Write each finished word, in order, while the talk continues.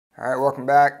All right, welcome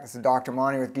back. This is Dr.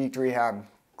 Monte with Geek Rehab.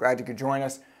 Glad you could join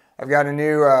us. I've got a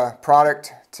new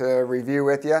product to review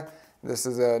with you. This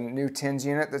is a new TENS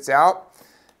unit that's out,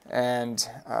 and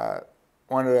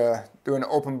wanted to do an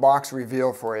open box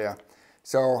reveal for you.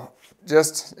 So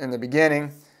just in the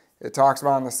beginning, it talks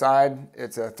about on the side,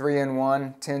 it's a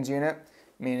 3-in-1 TENS unit,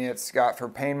 meaning it's got for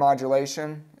pain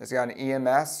modulation, it's got an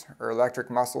EMS or electric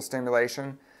muscle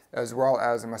stimulation, as well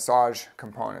as a massage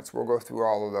components. We'll go through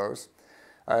all of those.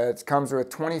 It comes with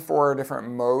 24 different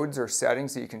modes or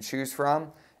settings that you can choose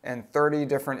from and 30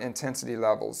 different intensity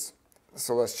levels.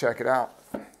 So let's check it out.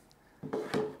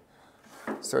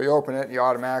 So you open it, you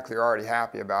automatically are already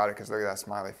happy about it because look at that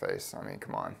smiley face. I mean,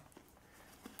 come on.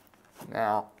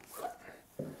 Now,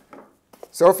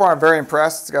 so far I'm very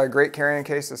impressed. It's got a great carrying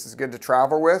case. This is good to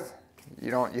travel with.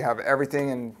 You have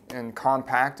everything in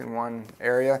compact in one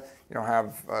area. You don't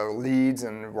have leads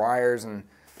and wires and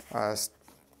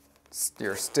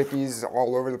your stickies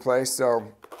all over the place.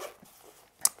 So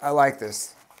I like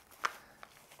this.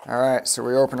 All right, so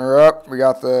we open her up. We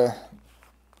got the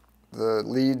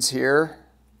leads here.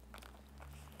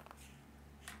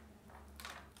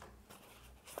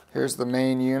 Here's the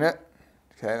main unit.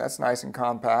 Okay, that's nice and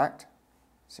compact.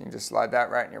 So you can just slide that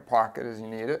right in your pocket as you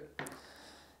need it.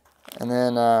 And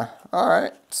then, all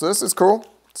right, so this is cool.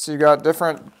 So you got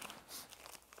different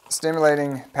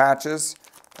stimulating patches.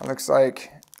 It looks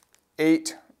like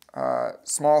 8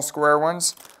 small square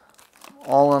ones,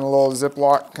 all in a little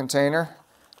Ziploc container.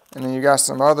 And then you got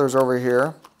some others over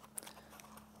here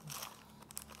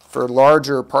for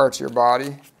larger parts of your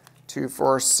body. 2,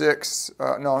 4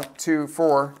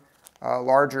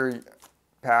 larger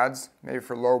pads, maybe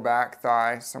for low back,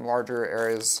 thigh, some larger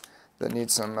areas that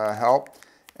need some help.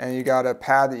 And you got a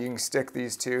pad that you can stick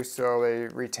these to so they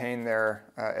retain their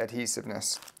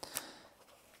adhesiveness.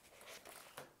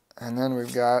 And then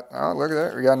we've got, oh, look at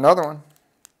that, we got another one.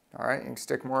 All right, you can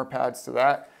stick more pads to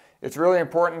that. It's really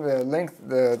important, the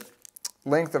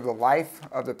length of the life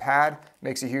of the pad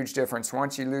makes a huge difference.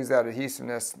 Once you lose that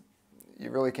adhesiveness, you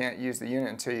really can't use the unit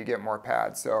until you get more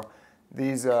pads. So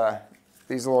these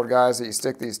little guys that you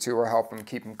stick these to will help them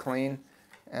keep them clean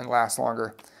and last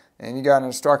longer. And you got an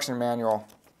instruction manual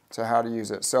to how to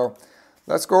use it. So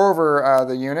let's go over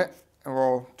the unit and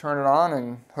we'll turn it on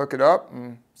and hook it up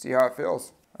and see how it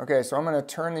feels. Okay, so I'm going to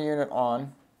turn the unit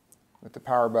on with the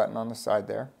power button on the side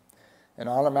there. It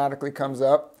automatically comes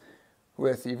up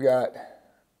with, you've got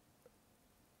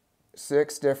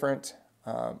 6 different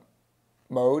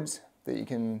modes that you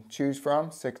can choose from,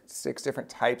 six different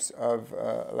types of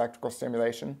electrical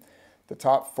stimulation. The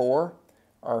top 4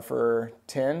 are for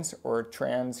TENS, or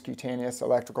transcutaneous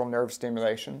electrical nerve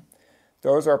stimulation.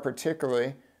 Those are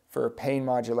particularly for pain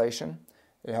modulation.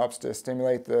 It helps to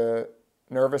stimulate the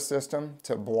nervous system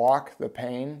to block the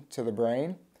pain to the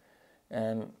brain.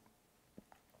 And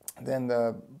then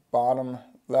the bottom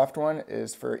left one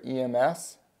is for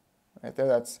EMS. Right there,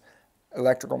 that's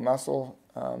electrical muscle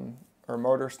or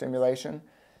motor stimulation.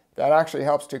 That actually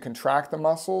helps to contract the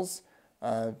muscles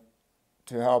to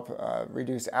help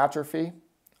reduce atrophy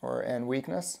and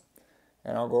weakness.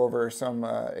 And I'll go over some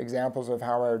examples of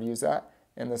how I would use that.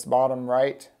 And this bottom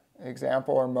right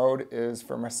example or mode is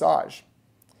for massage.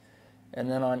 And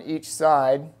then on each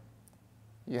side,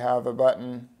 you have a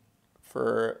button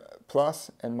for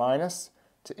plus and minus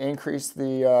to increase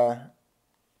the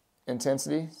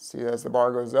intensity. See, as the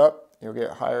bar goes up, you'll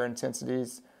get higher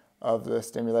intensities of the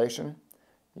stimulation.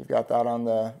 You've got that on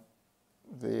the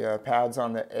pads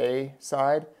on the A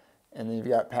side, and then you've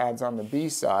got pads on the B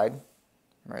side,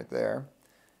 right there,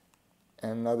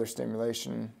 and another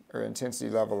stimulation or intensity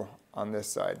level on this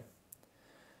side.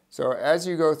 So as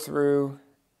you go through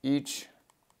each,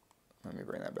 let me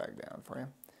bring that back down for you.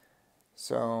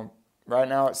 So right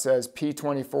now it says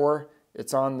P24.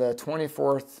 It's on the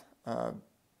 24th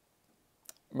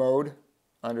mode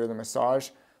under the massage.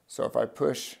 So if I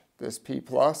push this P+,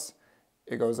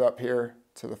 it goes up here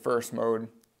to the first mode,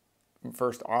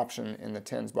 first option in the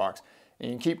TENS box. And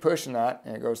you can keep pushing that,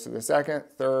 and it goes to the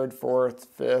 2nd, 3rd, 4th,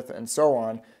 5th, and so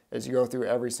on as you go through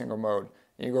every single mode.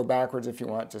 And you go backwards if you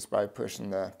want just by pushing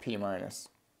the P-.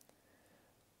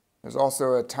 There's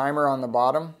also a timer on the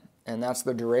bottom, and that's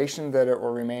the duration that it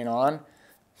will remain on.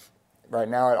 Right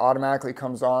now it automatically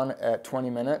comes on at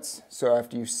 20 minutes, so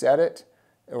after you set it,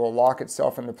 it will lock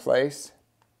itself into place.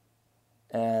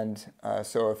 And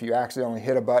so if you accidentally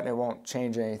hit a button, it won't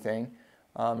change anything.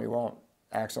 You won't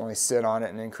accidentally sit on it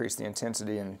and increase the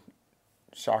intensity and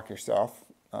shock yourself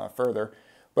further.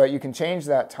 But you can change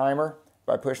that timer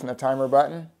by pushing the timer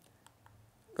button.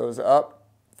 It goes up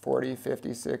 40,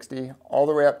 50, 60, all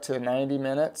the way up to 90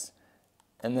 minutes.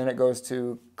 and then it goes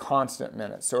to constant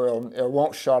minutes, so it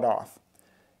won't shut off.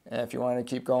 And if you want to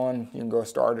keep going, you can go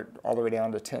start it all the way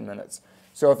down to 10 minutes.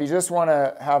 So if you just want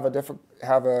to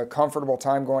have a comfortable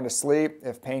time going to sleep,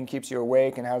 if pain keeps you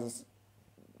awake and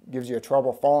gives you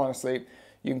trouble falling asleep,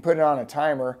 you can put it on a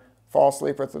timer, fall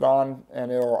asleep with it on,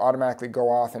 and it'll automatically go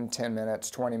off in 10 minutes,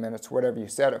 20 minutes, whatever you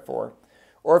set it for.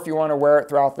 Or if you want to wear it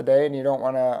throughout the day and you don't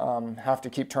want to have to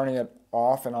keep turning it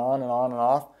off and on and on and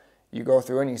off, you go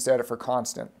through and you set it for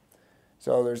constant.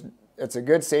 So it's a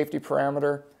good safety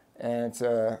parameter, and it's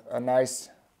a nice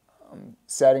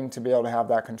setting to be able to have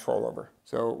that control over.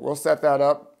 So we'll set that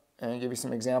up and give you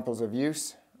some examples of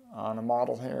use on a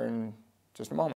model here in just a moment.